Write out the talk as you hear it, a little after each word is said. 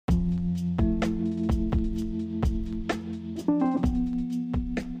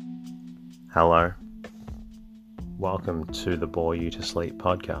Hello. Welcome to the Bore You to Sleep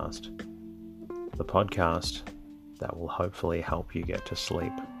podcast. The podcast that will hopefully help you get to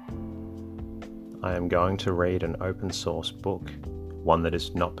sleep. I am going to read an open source book, one that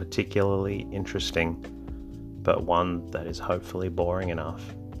is not particularly interesting, but one that is hopefully boring enough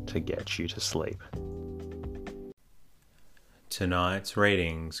to get you to sleep. Tonight's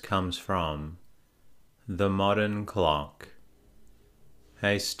readings comes from The Modern Clock,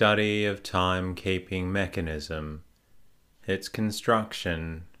 a study of timekeeping mechanism, its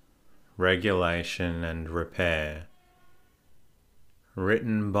construction, regulation and repair.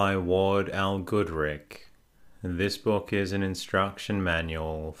 Written by Ward L. Goodrich, this book is an instruction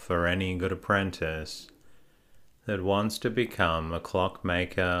manual for any good apprentice that wants to become a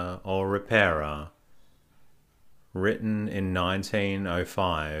clockmaker or repairer. Written in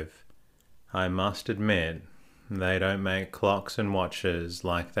 1905, I must admit they don't make clocks and watches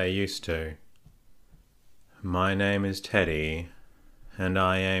like they used to. My name is Teddy, and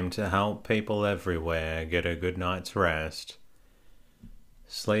I aim to help people everywhere get a good night's rest.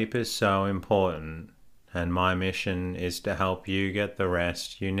 Sleep is so important, and my mission is to help you get the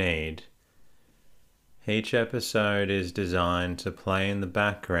rest you need. Each episode is designed to play in the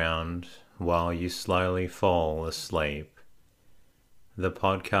background while you slowly fall asleep. The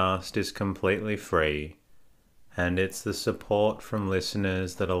podcast is completely free, and it's the support from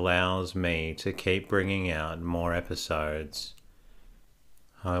listeners that allows me to keep bringing out more episodes.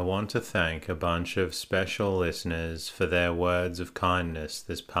 I want to thank a bunch of special listeners for their words of kindness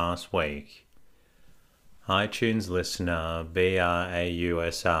this past week. iTunes listener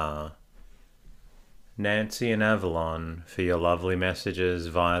BRAUSR, Nancy and Avalon for your lovely messages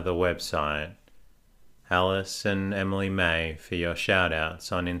via the website, Alice and Emily May for your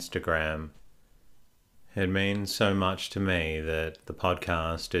shout-outs on Instagram. It means so much to me that the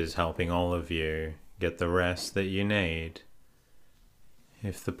podcast is helping all of you get the rest that you need.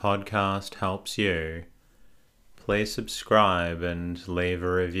 If the podcast helps you, please subscribe and leave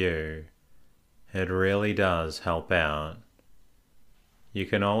a review. It really does help out. You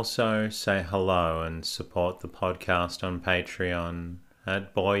can also say hello and support the podcast on Patreon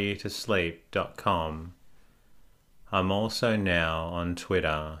at boreyoutosleep.com. I'm also now on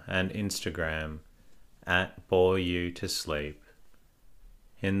Twitter and Instagram at boreyoutosleep.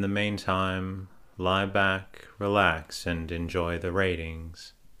 In the meantime, lie back, relax, and enjoy the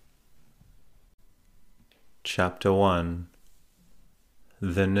readings. Chapter 1.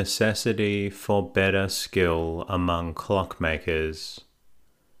 The Necessity for Better Skill Among Clockmakers.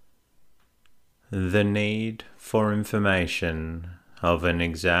 The need for information of an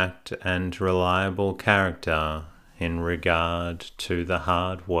exact and reliable character in regard to the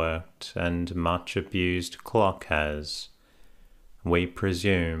hard-worked and much-abused clock has, we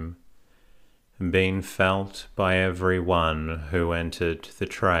presume, been felt by every one who entered the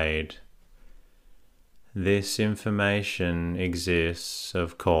trade. This information exists,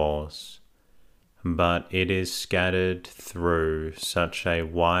 of course, but it is scattered through such a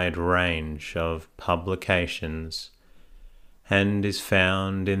wide range of publications and is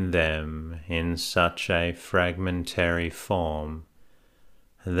found in them in such a fragmentary form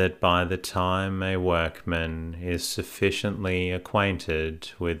that by the time a workman is sufficiently acquainted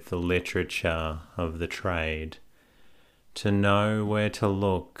with the literature of the trade to know where to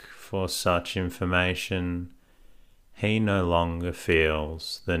look for such information, he no longer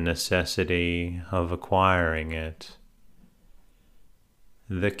feels the necessity of acquiring it.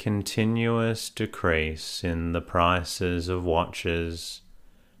 The continuous decrease in the prices of watches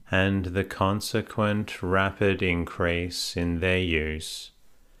and the consequent rapid increase in their use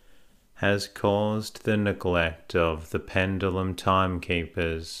has caused the neglect of the pendulum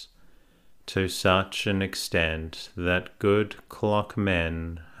timekeepers to such an extent that good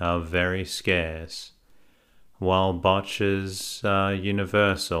clockmen are very scarce, while botches are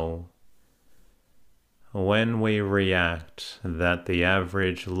universal. When we react that the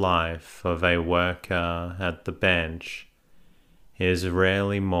average life of a worker at the bench is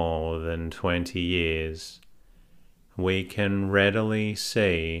rarely more than 20 years, we can readily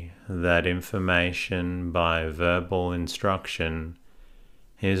see that information by verbal instruction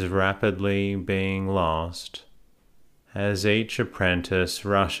is rapidly being lost, as each apprentice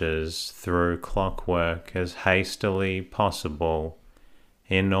rushes through clockwork as hastily possible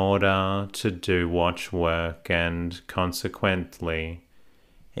in order to do watchwork, and consequently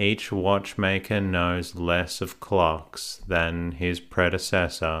each watchmaker knows less of clocks than his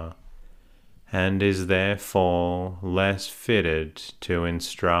predecessor, and is therefore less fitted to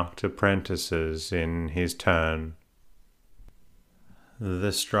instruct apprentices in his turn.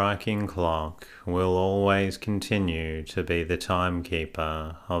 The striking clock will always continue to be the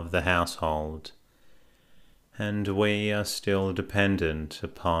timekeeper of the household, and we are still dependent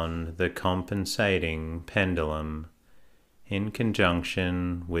upon the compensating pendulum in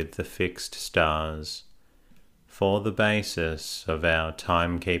conjunction with the fixed stars for the basis of our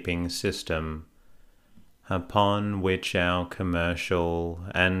timekeeping system, upon which our commercial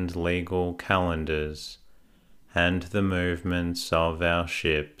and legal calendars and the movements of our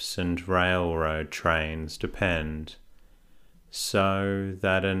ships and railroad trains depend, so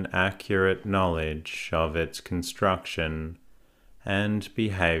that an accurate knowledge of its construction and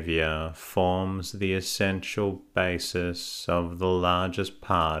behavior forms the essential basis of the largest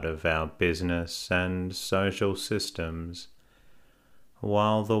part of our business and social systems,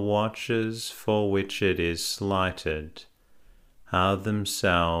 while the watches for which it is slighted are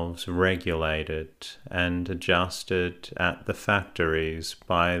themselves regulated and adjusted at the factories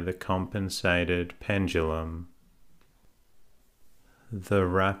by the compensated pendulum. The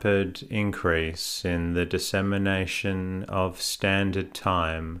rapid increase in the dissemination of standard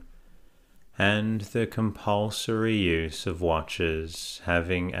time and the compulsory use of watches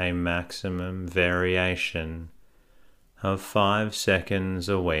having a maximum variation of 5 seconds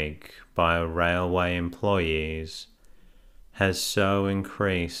a week by railway employees has so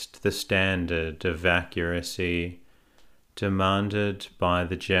increased the standard of accuracy demanded by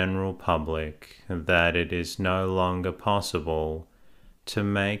the general public that it is no longer possible to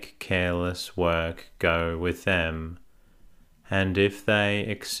make careless work go with them, and if they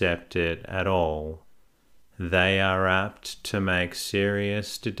accept it at all, they are apt to make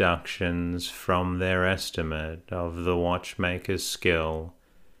serious deductions from their estimate of the watchmaker's skill,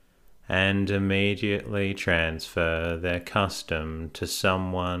 and immediately transfer their custom to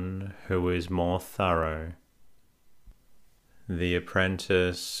someone who is more thorough. The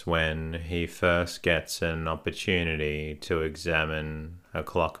apprentice, when he first gets an opportunity to examine a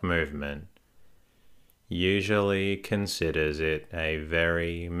clock movement, usually considers it a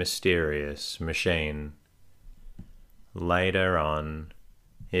very mysterious machine. Later on,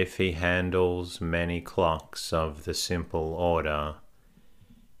 if he handles many clocks of the simple order,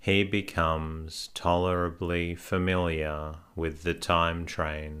 he becomes tolerably familiar with the time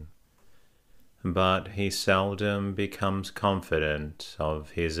train, but he seldom becomes confident of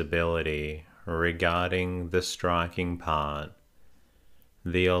his ability regarding the striking part,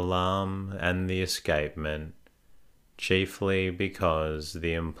 the alarm and the escapement, chiefly because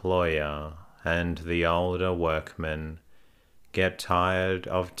the employer and the older workmen get tired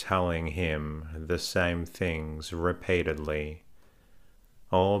of telling him the same things repeatedly,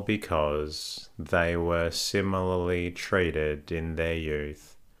 or because they were similarly treated in their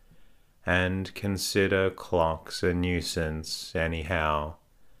youth, and consider clocks a nuisance anyhow,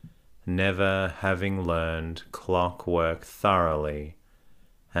 never having learned clockwork thoroughly,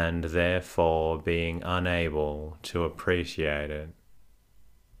 and therefore being unable to appreciate it.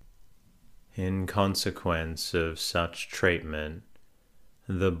 In consequence of such treatment,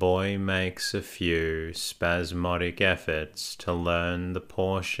 the boy makes a few spasmodic efforts to learn the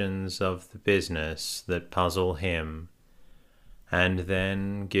portions of the business that puzzle him, and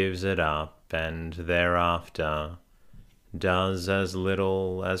then gives it up, and thereafter does as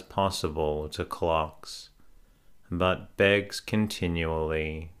little as possible to clocks, but begs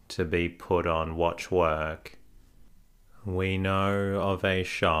continually to be put on watchwork. We know of a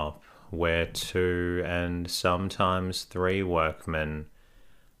shop where 2 and sometimes 3 workmen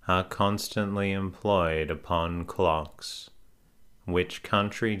are constantly employed upon clocks, which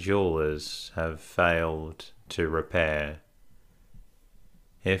country jewellers have failed to repair.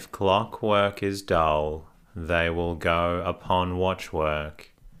 If clockwork is dull, they will go upon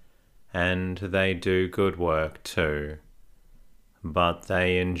watchwork, and they do good work too, but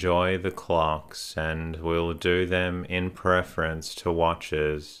they enjoy the clocks and will do them in preference to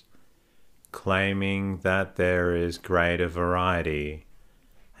watches, claiming that there is greater variety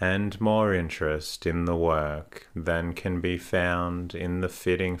and more interest in the work than can be found in the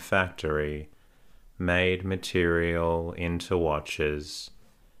fitting factory made material into watches,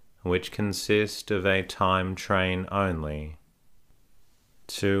 which consist of a time train only.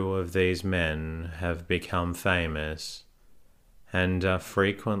 2 of these men have become famous, and are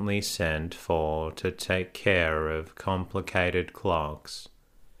frequently sent for to take care of complicated clocks,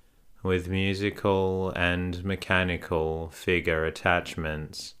 with musical and mechanical figure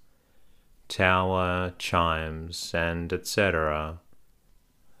attachments, tower chimes, and etc.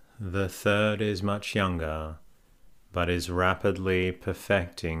 The third is much younger, but is rapidly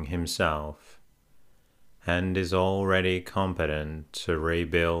perfecting himself. and is already competent to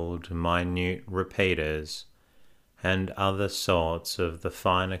rebuild minute repeaters and other sorts of the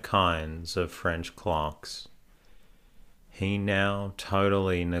finer kinds of French clocks. He now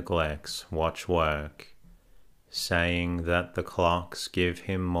totally neglects watchwork, saying that the clocks give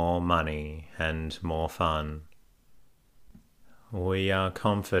him more money and more fun. We are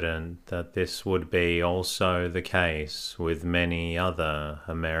confident that this would be also the case with many other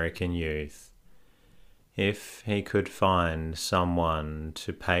American youth, if he could find someone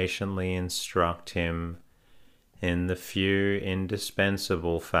to patiently instruct him in the few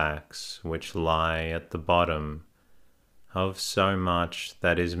indispensable facts which lie at the bottom of so much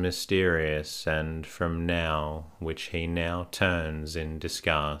that is mysterious, and from now which he now turns in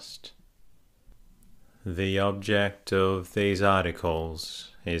disgust. The object of these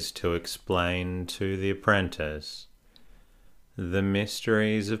articles is to explain to the apprentice the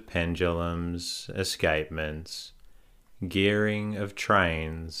mysteries of pendulums, escapements, gearing of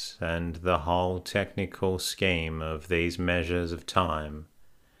trains, and the whole technical scheme of these measures of time,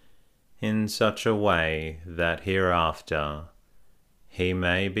 in such a way that hereafter he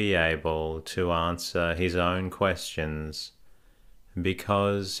may be able to answer his own questions,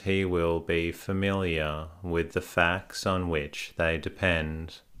 because he will be familiar with the facts on which they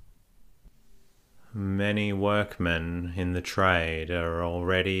depend. Many workmen in the trade are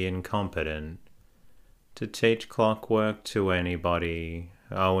already incompetent to teach clockwork to anybody,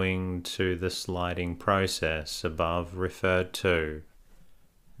 owing to the sliding process above referred to.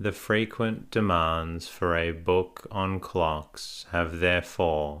 The frequent demands for a book on clocks have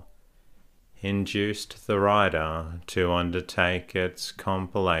therefore induced the writer to undertake its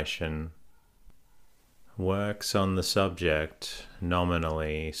compilation. Works on the subject,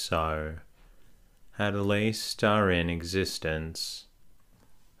 nominally so, at least are in existence,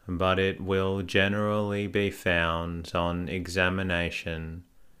 but it will generally be found on examination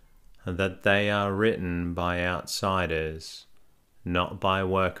that they are written by outsiders, not by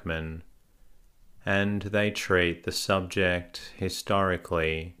workmen, and they treat the subject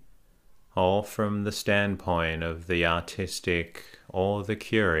historically, or from the standpoint of the artistic or the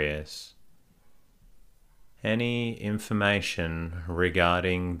curious. Any information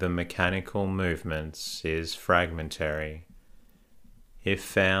regarding the mechanical movements is fragmentary, if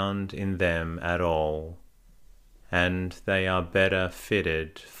found in them at all, and they are better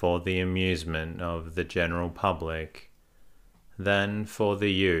fitted for the amusement of the general public than for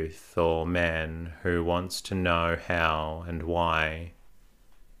the youth or man who wants to know how and why.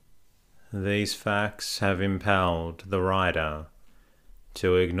 These facts have impelled the writer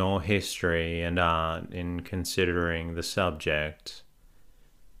to ignore history and art in considering the subject,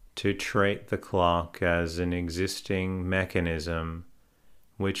 to treat the clock as an existing mechanism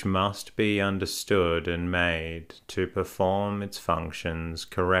which must be understood and made to perform its functions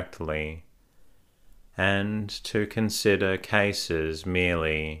correctly, and to consider cases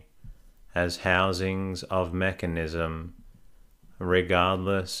merely as housings of mechanism,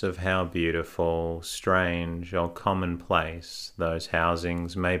 regardless of how beautiful, strange, or commonplace those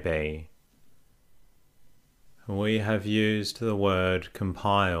housings may be. We have used the word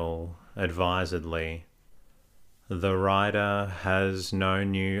compile advisedly. The writer has no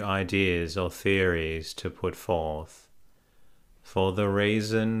new ideas or theories to put forth, for the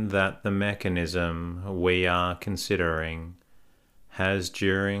reason that the mechanism we are considering has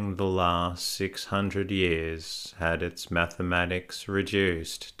during the last 600 years had its mathematics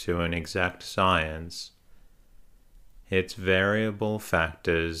reduced to an exact science, its variable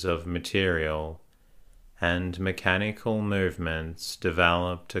factors of material and mechanical movements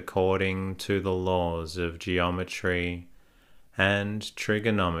developed according to the laws of geometry and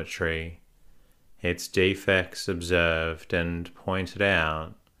trigonometry, its defects observed and pointed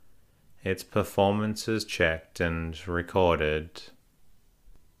out, its performances checked and recorded.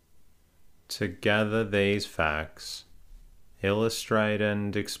 To gather these facts, illustrate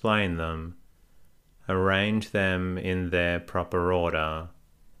and explain them, arrange them in their proper order,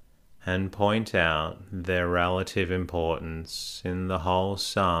 and point out their relative importance in the whole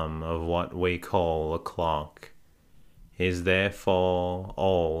sum of what we call a clock, is therefore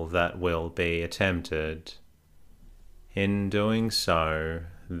all that will be attempted. In doing so,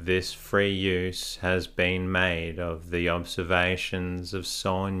 this free use has been made of the observations of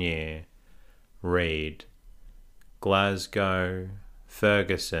Saunier, Reed, Glasgow,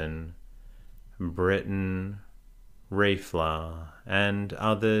 Ferguson, Britton, Riefler, and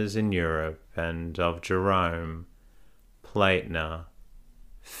others in Europe, and of Jerome, Platner,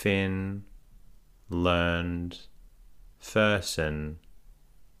 Finn, Learned, Fersen,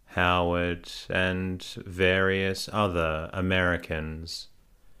 Howard, and various other Americans.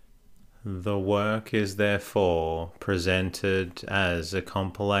 The work is therefore presented as a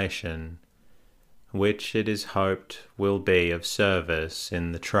compilation, which it is hoped will be of service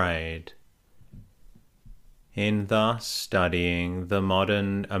in the trade. In thus studying the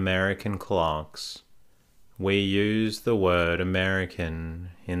modern American clocks, we use the word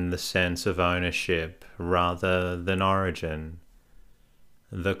American in the sense of ownership rather than origin.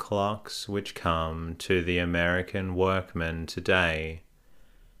 The clocks which come to the American workman today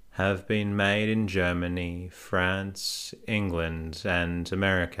have been made in Germany, France, England, and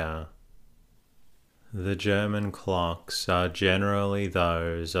America. The German clocks are generally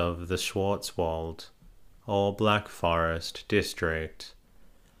those of the Schwarzwald or Black Forest district,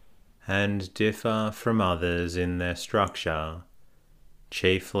 and differ from others in their structure,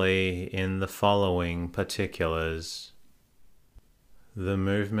 chiefly in the following particulars. The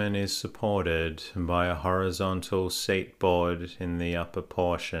movement is supported by a horizontal seat board in the upper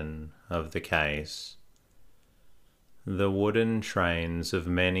portion of the case. The wooden trains of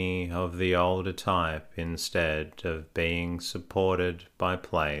many of the older type, instead of being supported by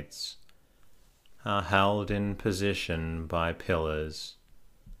plates, are held in position by pillars,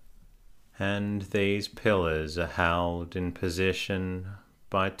 and these pillars are held in position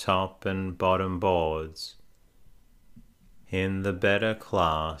by top and bottom boards. In the better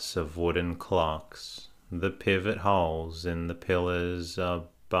class of wooden clocks, the pivot holes in the pillars are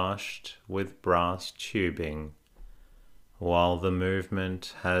bushed with brass tubing, while the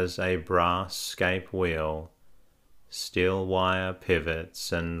movement has a brass scape wheel, steel wire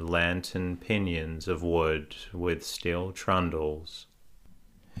pivots, and lantern pinions of wood with steel trundles.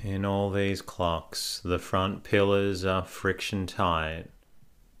 In all these clocks, the front pillars are friction tight,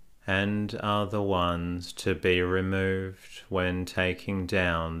 and are the ones to be removed when taking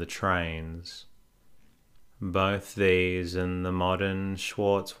down the trains. Both these and the modern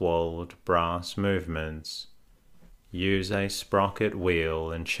Schwarzwald brass movements use a sprocket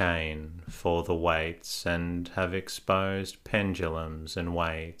wheel and chain for the weights and have exposed pendulums and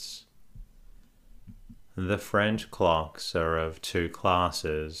weights. The French clocks are of two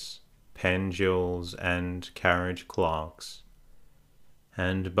classes, pendules and carriage clocks,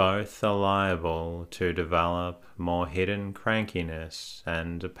 and both are liable to develop more hidden crankiness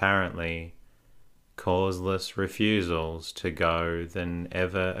and apparently causeless refusals to go than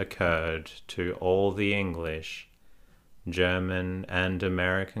ever occurred to all the English, German, and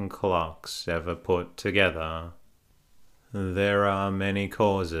American clocks ever put together. There are many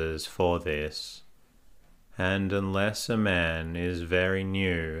causes for this, and unless a man is very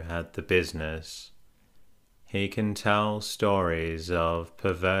new at the business, he can tell stories of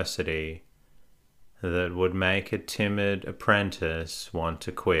perversity that would make a timid apprentice want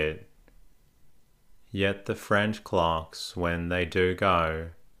to quit. Yet the French clocks, when they do go,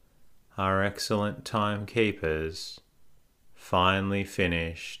 are excellent timekeepers, finely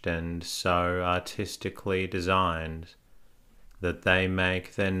finished and so artistically designed that they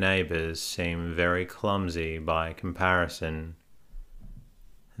make their neighbours seem very clumsy by comparison.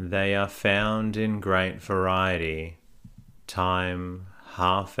 They are found in great variety, time,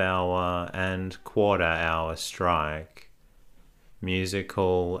 half-hour and quarter-hour strike.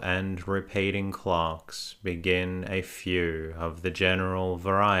 Musical and repeating clocks begin a few of the general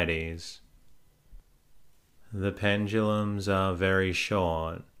varieties. The pendulums are very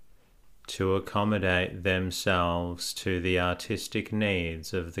short, to accommodate themselves to the artistic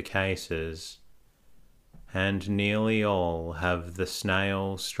needs of the cases, and nearly all have the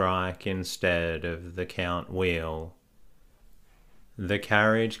snail strike instead of the count wheel. The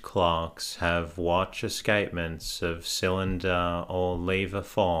carriage clocks have watch escapements of cylinder or lever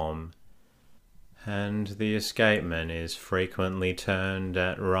form, and the escapement is frequently turned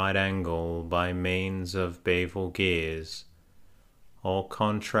at right angle by means of bevel gears, or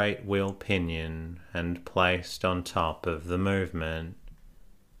contrate wheel pinion, and placed on top of the movement.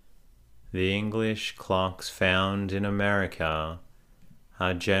 The English clocks found in America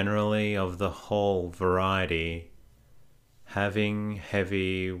are generally of the whole variety, having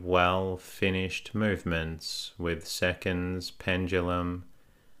heavy, well-finished movements with seconds, pendulum,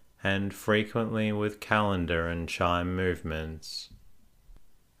 and frequently with calendar and chime movements.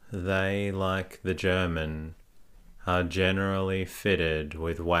 They, like the German, are generally fitted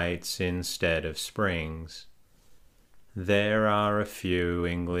with weights instead of springs. There are a few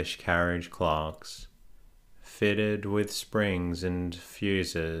English carriage clocks fitted with springs and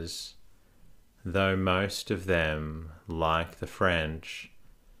fuses, though most of them, like the French,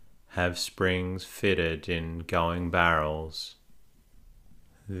 have springs fitted in going barrels.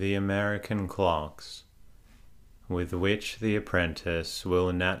 The American clocks, with which the apprentice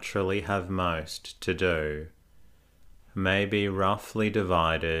will naturally have most to do, may be roughly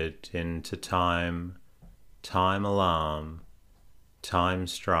divided into time, time alarm, time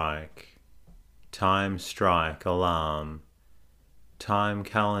strike alarm, time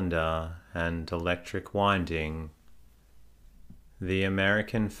calendar, and electric winding. The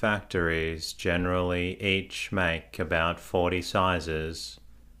American factories generally each make about 40 sizes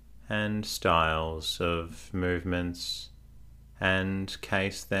and styles of movements and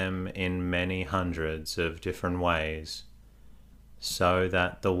case them in many hundreds of different ways, so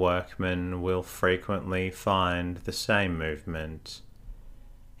that the workman will frequently find the same movement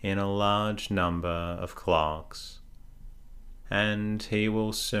in a large number of clocks, and he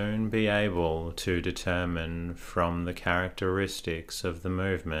will soon be able to determine from the characteristics of the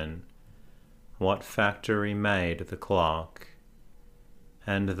movement what factory made the clock,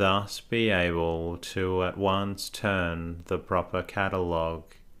 and thus be able to at once turn the proper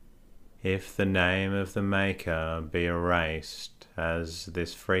catalogue if the name of the maker be erased, as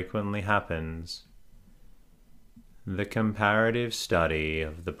this frequently happens. The comparative study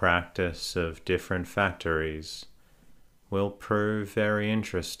of the practice of different factories will prove very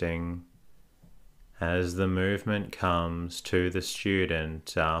interesting, as the movement comes to the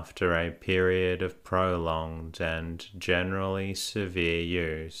student after a period of prolonged and generally severe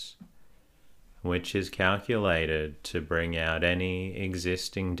use, which is calculated to bring out any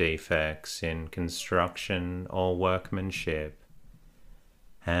existing defects in construction or workmanship,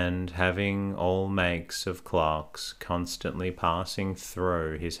 and having all makes of clocks constantly passing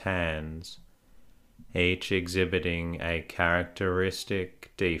through his hands, each exhibiting a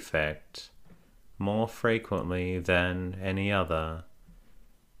characteristic defect more frequently than any other,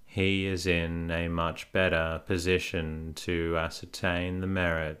 he is in a much better position to ascertain the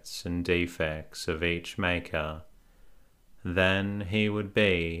merits and defects of each maker than he would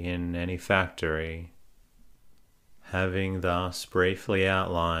be in any factory. Having thus briefly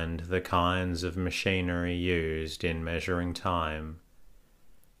outlined the kinds of machinery used in measuring time,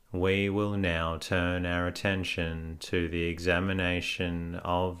 we will now turn our attention to the examination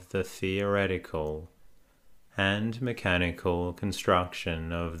of the theoretical and mechanical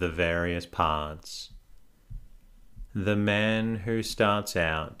construction of the various parts. The man who starts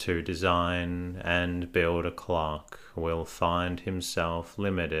out to design and build a clock will find himself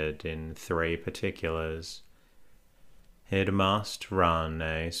limited in 3 particulars. It must run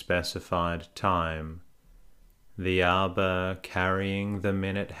a specified time. The arbor carrying the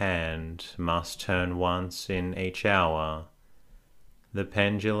minute hand must turn once in each hour. The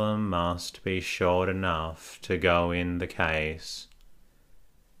pendulum must be short enough to go in the case.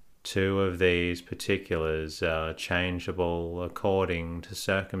 2 of these particulars are changeable according to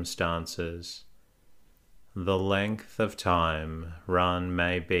circumstances. The length of time run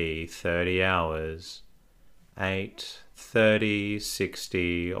may be 30 hours, 8, 30,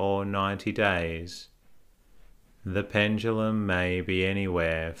 60, or 90 days. The pendulum may be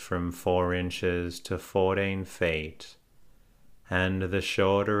anywhere from 4 inches to 14 feet, and the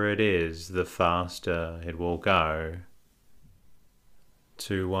shorter it is, the faster it will go.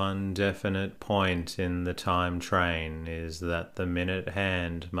 To one definite point in the time train is that the minute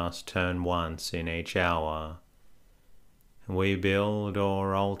hand must turn once in each hour. We build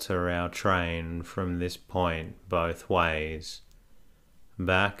or alter our train from this point both ways,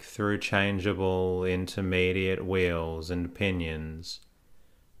 back through changeable intermediate wheels and pinions,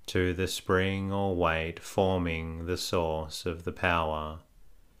 to the spring or weight forming the source of the power,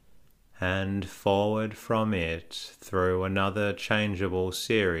 and forward from it through another changeable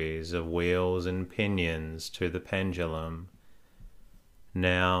series of wheels and pinions to the pendulum.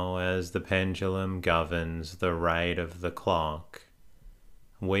 Now, as the pendulum governs the rate of the clock,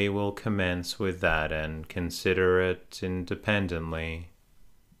 we will commence with that and consider it independently.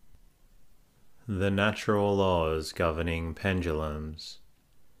 The natural laws governing pendulums.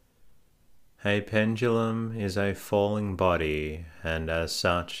 A pendulum is a falling body, and as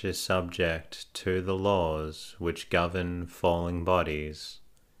such is subject to the laws which govern falling bodies.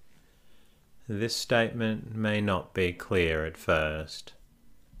 This statement may not be clear at first,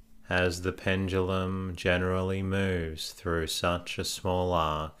 as the pendulum generally moves through such a small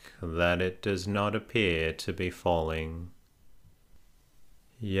arc that it does not appear to be falling.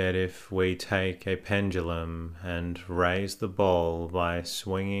 Yet if we take a pendulum and raise the ball by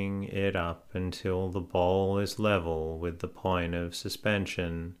swinging it up until the ball is level with the point of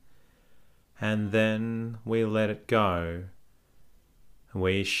suspension, and then we let it go,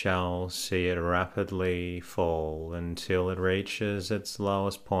 we shall see it rapidly fall until it reaches its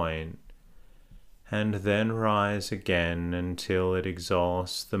lowest point, and then rise again until it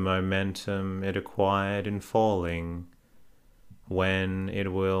exhausts the momentum it acquired in falling, when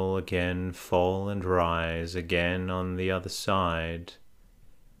it will again fall and rise again on the other side.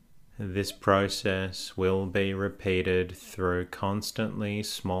 This process will be repeated through constantly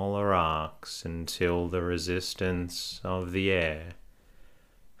smaller arcs until the resistance of the air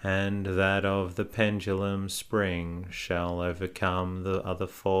and that of the pendulum spring shall overcome the other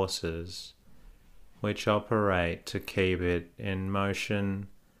forces which operate to keep it in motion,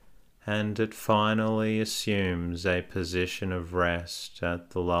 and it finally assumes a position of rest at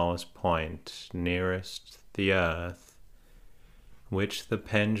the lowest point nearest the earth, which the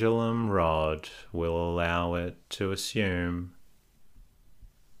pendulum rod will allow it to assume.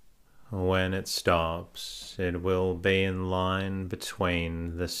 When it stops, it will be in line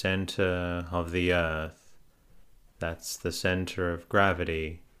between the center of the earth, that's the center of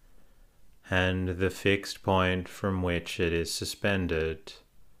gravity, and the fixed point from which it is suspended.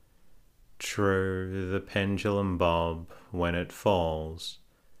 True, the pendulum bob, when it falls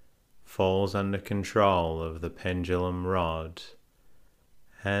under control of the pendulum rod,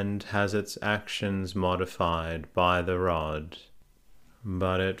 and has its actions modified by the rod,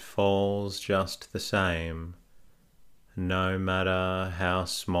 but it falls just the same, no matter how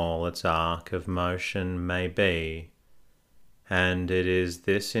small its arc of motion may be, and it is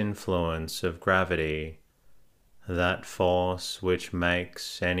this influence of gravity, that force which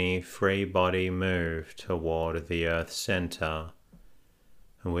makes any free body move toward the earth's center,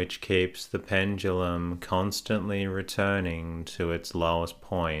 which keeps the pendulum constantly returning to its lowest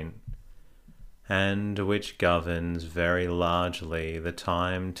point, and which governs very largely the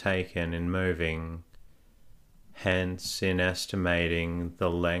time taken in moving. Hence, in estimating the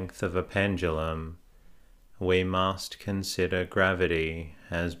length of a pendulum, we must consider gravity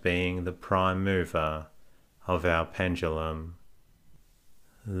as being the prime mover of our pendulum.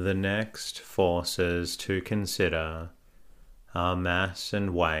 The next forces to consider are mass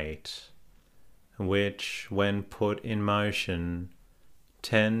and weight, which, when put in motion,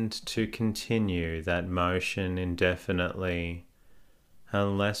 tend to continue that motion indefinitely,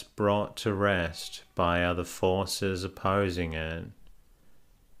 unless brought to rest by other forces opposing it.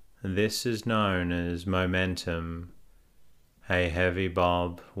 This is known as momentum. A heavy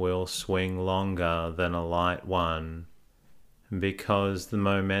bob will swing longer than a light one, because the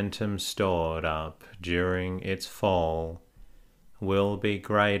momentum stored up during its fall will be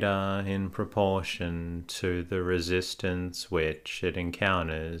greater in proportion to the resistance which it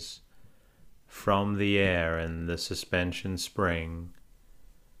encounters from the air and the suspension spring.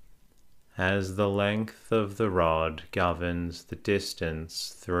 As the length of the rod governs the distance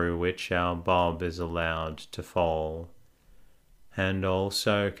through which our bob is allowed to fall, and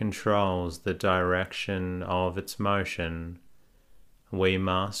also controls the direction of its motion, we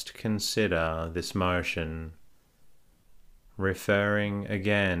must consider this motion. Referring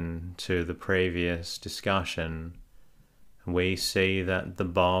again to the previous discussion, we see that the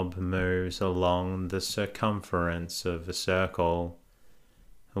bob moves along the circumference of a circle,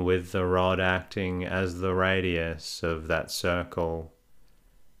 with the rod acting as the radius of that circle.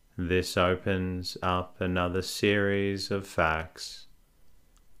 This opens up another series of facts.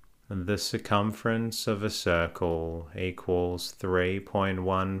 The circumference of a circle equals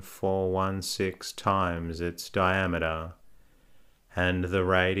 3.1416 times its diameter, and the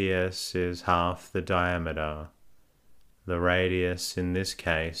radius is half the diameter, the radius in this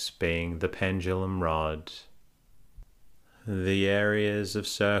case being the pendulum rod. The areas of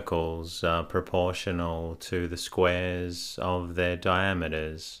circles are proportional to the squares of their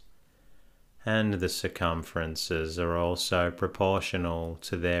diameters, and the circumferences are also proportional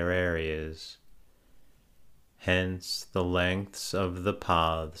to their areas. Hence, the lengths of the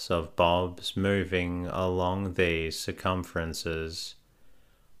paths of bobs moving along these circumferences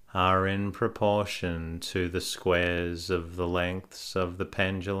are in proportion to the squares of the lengths of the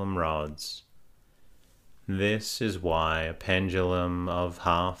pendulum rods. This is why a pendulum of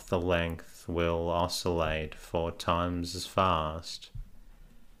half the length will oscillate 4 times as fast.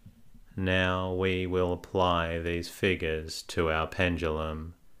 Now we will apply these figures to our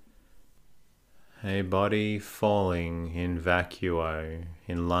pendulum. A body falling in vacuo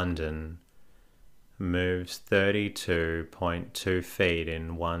in London moves 32.2 feet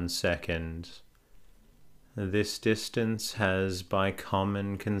in 1 second. This distance has, by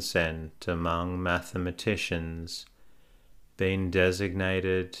common consent among mathematicians, been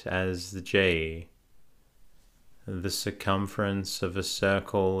designated as the g. The circumference of a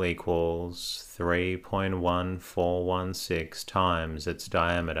circle equals 3.1416 times its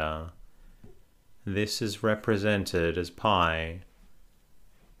diameter. This is represented as pi.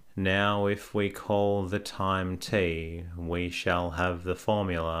 Now if we call the time t, we shall have the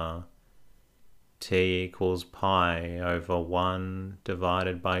formula t equals pi over 1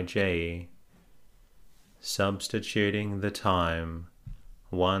 divided by g. Substituting the time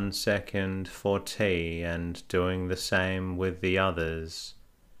 1 second for t and doing the same with the others,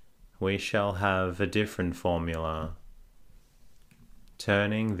 we shall have a different formula.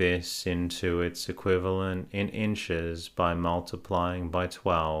 Turning this into its equivalent in inches by multiplying by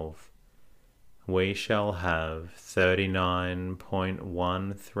 12, we shall have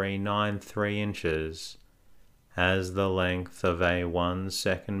 39.1393 inches as the length of a 1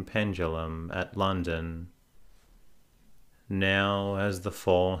 second pendulum at London. Now, as the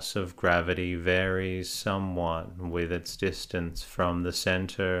force of gravity varies somewhat with its distance from the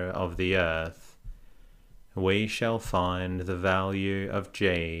center of the earth, we shall find the value of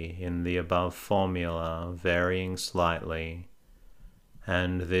g in the above formula varying slightly,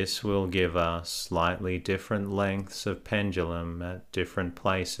 and this will give us slightly different lengths of pendulum at different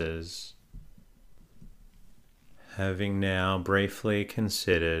places. Having now briefly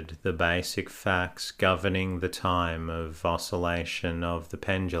considered the basic facts governing the time of oscillation of the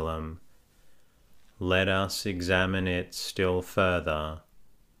pendulum, let us examine it still further.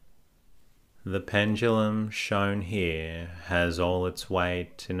 The pendulum shown here has all its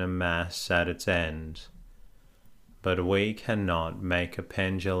weight in a mass at its end, but we cannot make a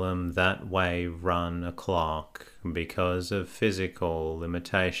pendulum that way run a clock because of physical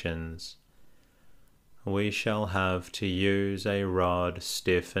limitations. We shall have to use a rod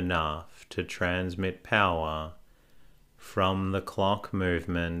stiff enough to transmit power from the clock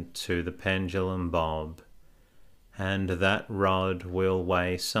movement to the pendulum bob, and that rod will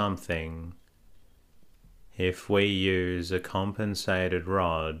weigh something. If we use a compensated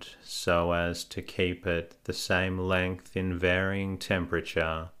rod so as to keep it the same length in varying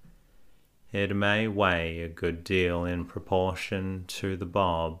temperature, it may weigh a good deal in proportion to the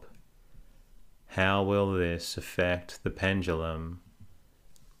bob. How will this affect the pendulum?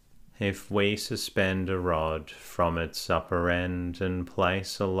 If we suspend a rod from its upper end and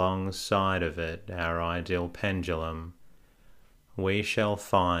place alongside of it our ideal pendulum, we shall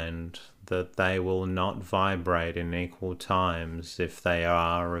find that they will not vibrate in equal times if they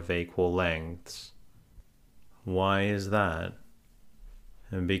are of equal lengths. Why is that?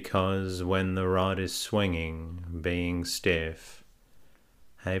 Because when the rod is swinging, being stiff,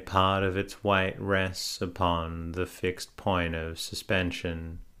 a part of its weight rests upon the fixed point of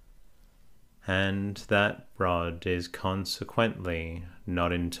suspension, and that rod is consequently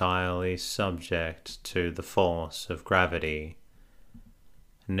not entirely subject to the force of gravity.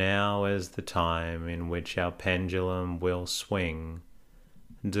 Now, as the time in which our pendulum will swing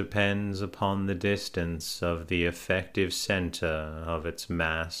depends upon the distance of the effective center of its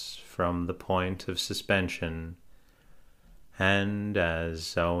mass from the point of suspension, and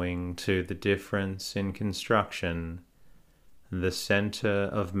as, owing to the difference in construction, the center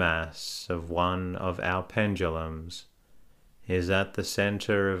of mass of one of our pendulums is at the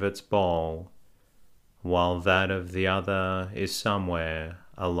center of its ball, while that of the other is somewhere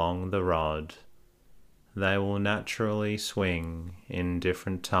along the rod, they will naturally swing in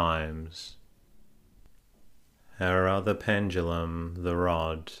different times. Our other pendulum, the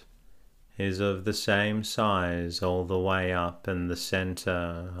rod, is of the same size all the way up, and the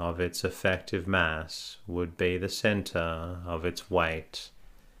center of its effective mass would be the center of its weight,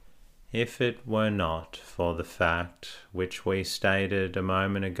 if it were not for the fact which we stated a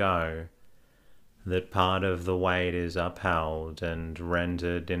moment ago, that part of the weight is upheld and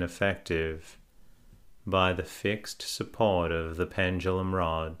rendered ineffective by the fixed support of the pendulum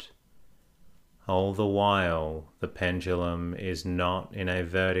rod. All the while the pendulum is not in a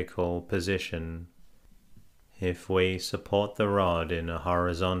vertical position. If we support the rod in a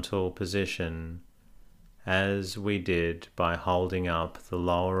horizontal position, as we did by holding up the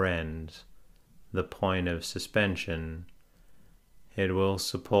lower end, the point of suspension, it will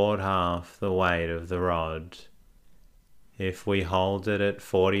support half the weight of the rod. If we hold it at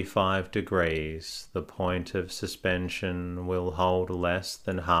 45 degrees, the point of suspension will hold less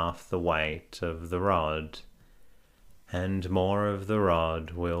than half the weight of the rod, and more of the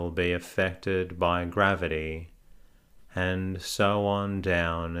rod will be affected by gravity, and so on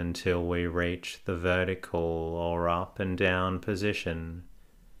down until we reach the vertical or up and down position.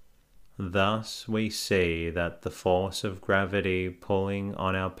 Thus we see that the force of gravity pulling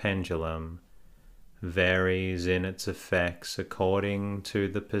on our pendulum varies in its effects according to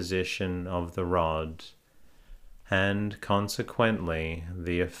the position of the rod, and consequently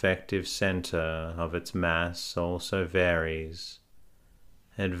the effective center of its mass also varies.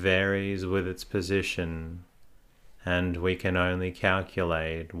 It varies with its position, and we can only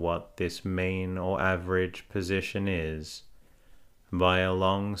calculate what this mean or average position is by a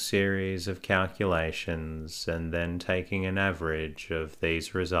long series of calculations and then taking an average of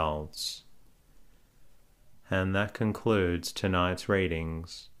these results. And that concludes tonight's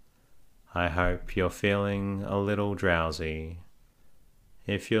readings. I hope you're feeling a little drowsy.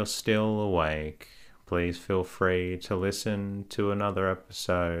 If you're still awake, please feel free to listen to another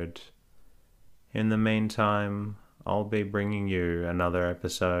episode. In the meantime, I'll be bringing you another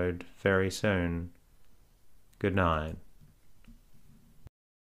episode very soon. Good night.